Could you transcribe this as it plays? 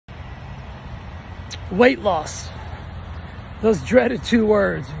Weight loss. Those dreaded two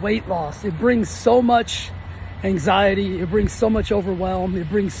words, weight loss. It brings so much anxiety. It brings so much overwhelm. It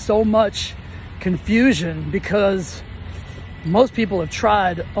brings so much confusion because most people have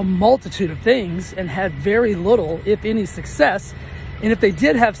tried a multitude of things and had very little, if any, success. And if they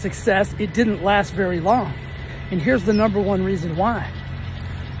did have success, it didn't last very long. And here's the number one reason why.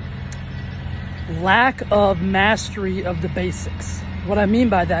 Lack of mastery of the basics. What I mean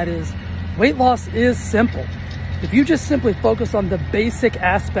by that is weight loss is simple. If you just simply focus on the basic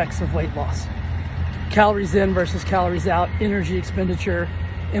aspects of weight loss, calories in versus calories out, energy expenditure,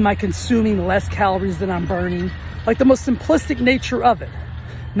 am I consuming less calories than I'm burning? Like the most simplistic nature of it.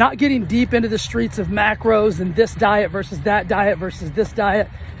 Not getting deep into the streets of macros and this diet versus that diet versus this diet.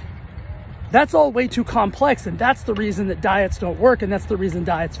 That's all way too complex, and that's the reason that diets don't work, and that's the reason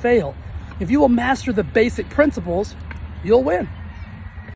diets fail. If you will master the basic principles, you'll win.